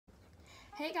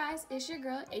Hey guys, it's your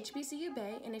girl HBCU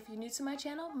Bay, and if you're new to my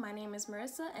channel, my name is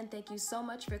Marissa, and thank you so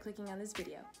much for clicking on this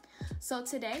video. So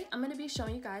today, I'm going to be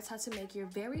showing you guys how to make your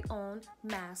very own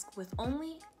mask with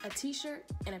only a t-shirt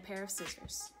and a pair of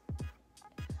scissors.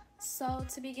 So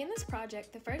to begin this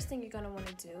project, the first thing you're going to want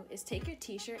to do is take your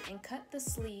t-shirt and cut the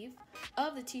sleeve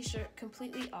of the t-shirt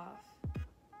completely off.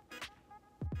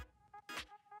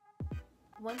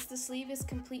 Once the sleeve is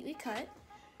completely cut,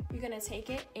 you're going to take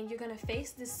it and you're going to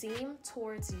face the seam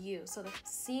towards you. So the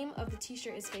seam of the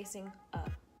t-shirt is facing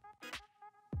up.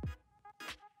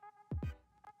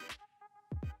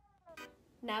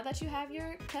 Now that you have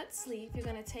your cut sleeve, you're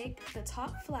going to take the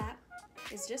top flap.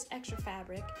 It's just extra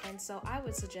fabric, and so I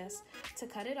would suggest to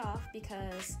cut it off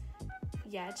because,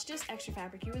 yeah, it's just extra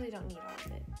fabric. You really don't need all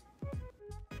of it.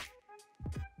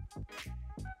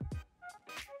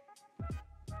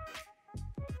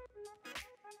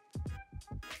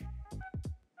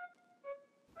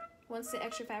 Once the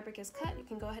extra fabric is cut, you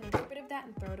can go ahead and get rid of that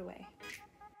and throw it away.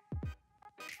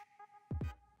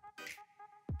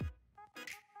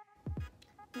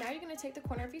 Now you're going to take the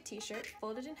corner of your t-shirt,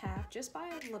 fold it in half just by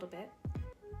a little bit.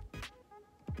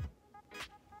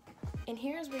 And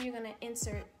here's where you're going to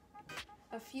insert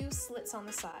a few slits on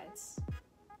the sides.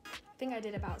 I think I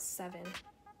did about 7.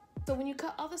 So when you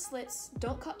cut all the slits,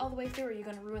 don't cut all the way through or you're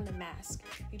going to ruin the mask.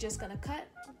 You're just going to cut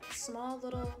small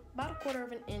little, about 1/4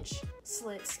 of an inch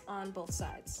slits on both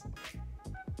sides.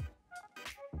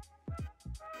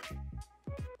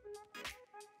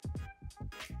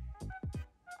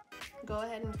 Go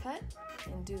ahead and cut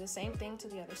and do the same thing to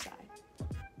the other side.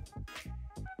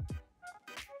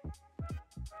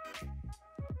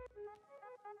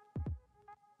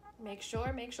 Make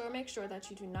sure that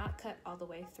you do not cut all the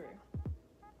way through.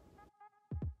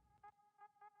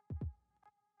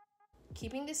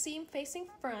 Keeping the seam facing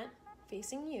front,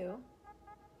 facing you,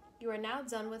 you are now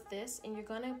done with this and you're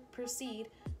going to proceed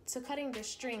to cutting the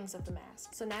strings of the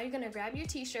mask. So now you're going to grab your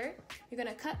t-shirt, you're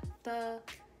going to cut the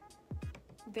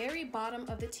very bottom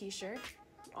of the t-shirt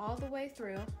all the way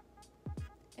through,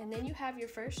 and then you have your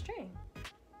first string.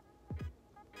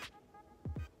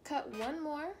 Cut one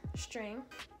more string,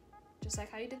 just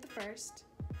like how you did the first,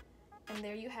 and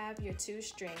there you have your 2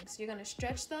 strings. You're going to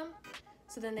stretch them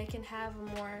so then they can have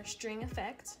a more string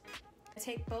effect.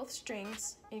 Take both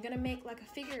strings, and you're going to make like a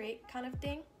figure 8 kind of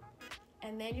thing,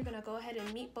 and then you're going to go ahead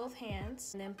and meet both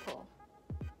hands and then pull.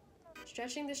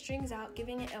 Stretching the strings out,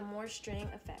 giving it a more string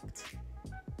effect.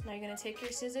 Now you're going to take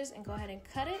your scissors and go ahead and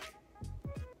cut it,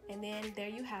 and then there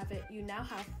you have it. You now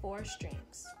have 4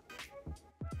 strings.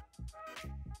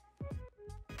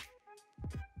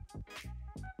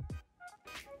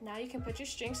 Now you can put your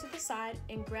strings to the side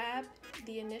and grab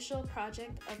the initial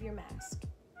project of your mask.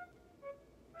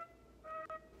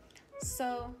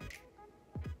 So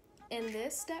in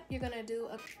this step, you're going to do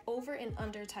an over and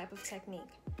under type of technique.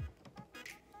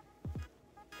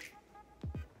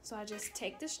 So I just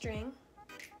take the string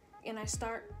and I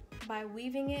start by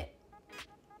weaving it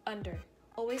under.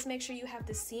 Always make sure you have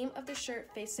the seam of the shirt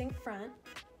facing front.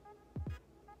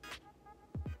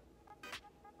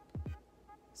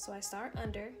 So I start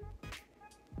under,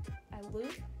 I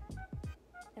loop,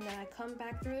 and then I come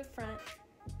back through the front,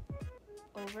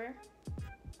 over,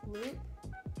 loop,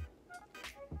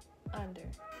 under.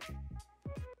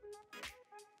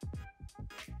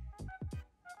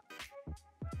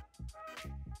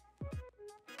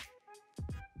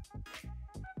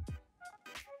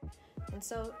 And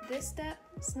so this step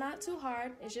is not too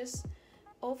hard, it's just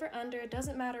over, under. It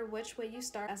doesn't matter which way you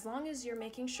start, as long as you're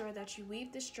making sure that you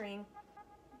weave the string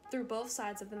through both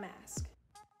sides of the mask.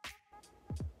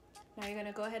 Now you're going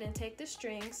to go ahead and take the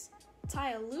strings,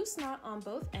 tie a loose knot on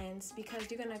both ends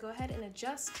because you're going to go ahead and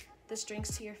adjust the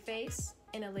strings to your face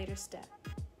in a later step.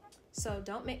 So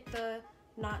don't make the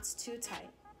knots too tight.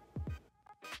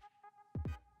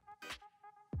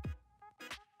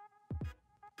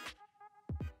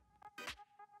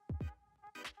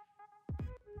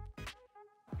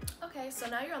 Okay, so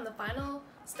now you're on the final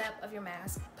step of your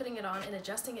mask, putting it on and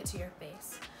adjusting it to your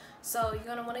face. So you're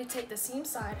going to want to take the seam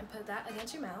side and put that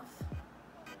against your mouth,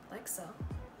 like so.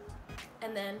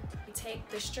 And then you take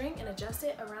the string and adjust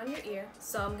it around your ear.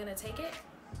 So I'm going to take it,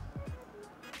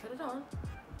 put it on,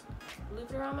 loop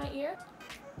it around my ear,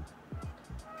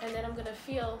 and then I'm going to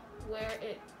feel where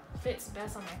it fits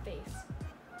best on my face.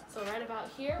 So right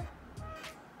about here,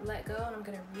 let go, and I'm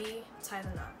going to re-tie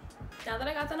the knot. Now that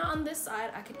I got the knot on this side,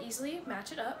 I could easily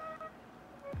match it up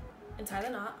and tie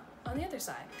the knot on the other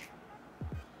side.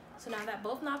 So now that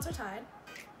both knots are tied,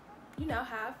 you now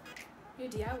have your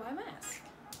DIY mask.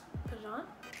 Put it on,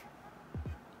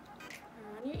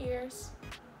 around your ears,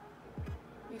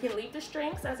 You can leave the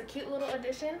strings as a cute little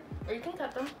addition, or you can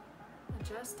cut them.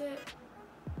 Adjust it.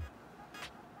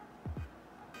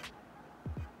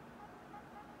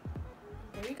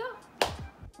 There you go.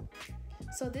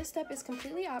 So this step is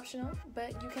completely optional,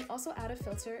 but you can also add a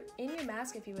filter in your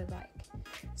mask if you would like.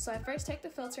 So I first take the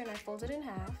filter and I fold it in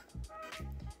half,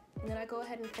 and then I go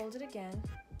ahead and fold it again.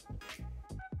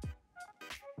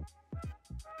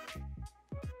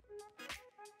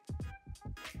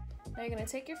 Now you're going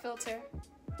to take your filter,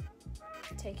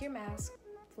 take your mask,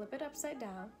 flip it upside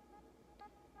down,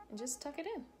 and just tuck it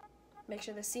in. Make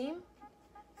sure the seam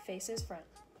faces front.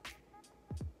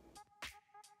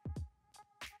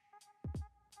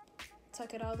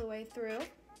 Tuck it all the way through.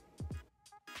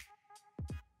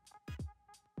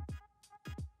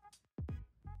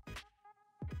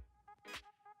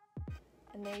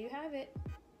 And there you have it.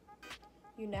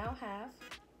 You now have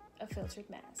a filtered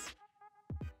mask.